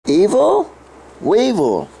Eevil,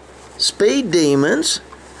 Weevil, speed demons,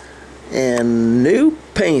 and new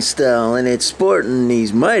paint style, and it's sporting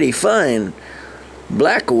these mighty fine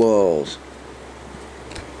black walls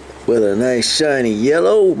with a nice shiny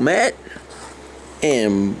yellow matte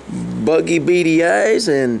and buggy beady eyes,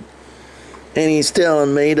 and he's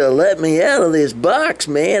telling me to let me out of this box,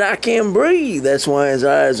 man. I can't breathe. That's why his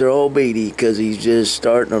eyes are all beady, because he's just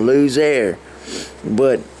starting to lose air.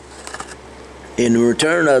 But in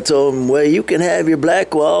return, I told him, well, you can have your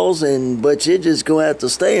black walls, but you're just going to have to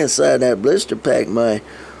stay inside that blister pack, my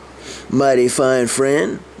mighty fine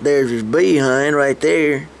friend. There's his behind right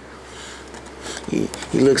there. He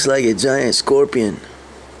looks like a giant scorpion.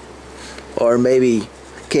 Or maybe,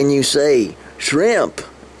 can you say, shrimp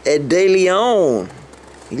at De Leon.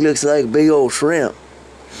 He looks like a big old shrimp.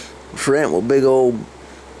 Shrimp with big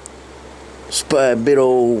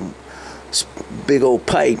old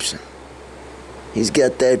pipes. He's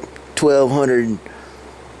got that 1,200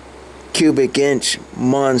 cubic inch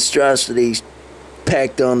monstrosity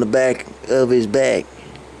packed on the back of his back.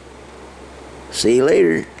 See you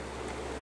later.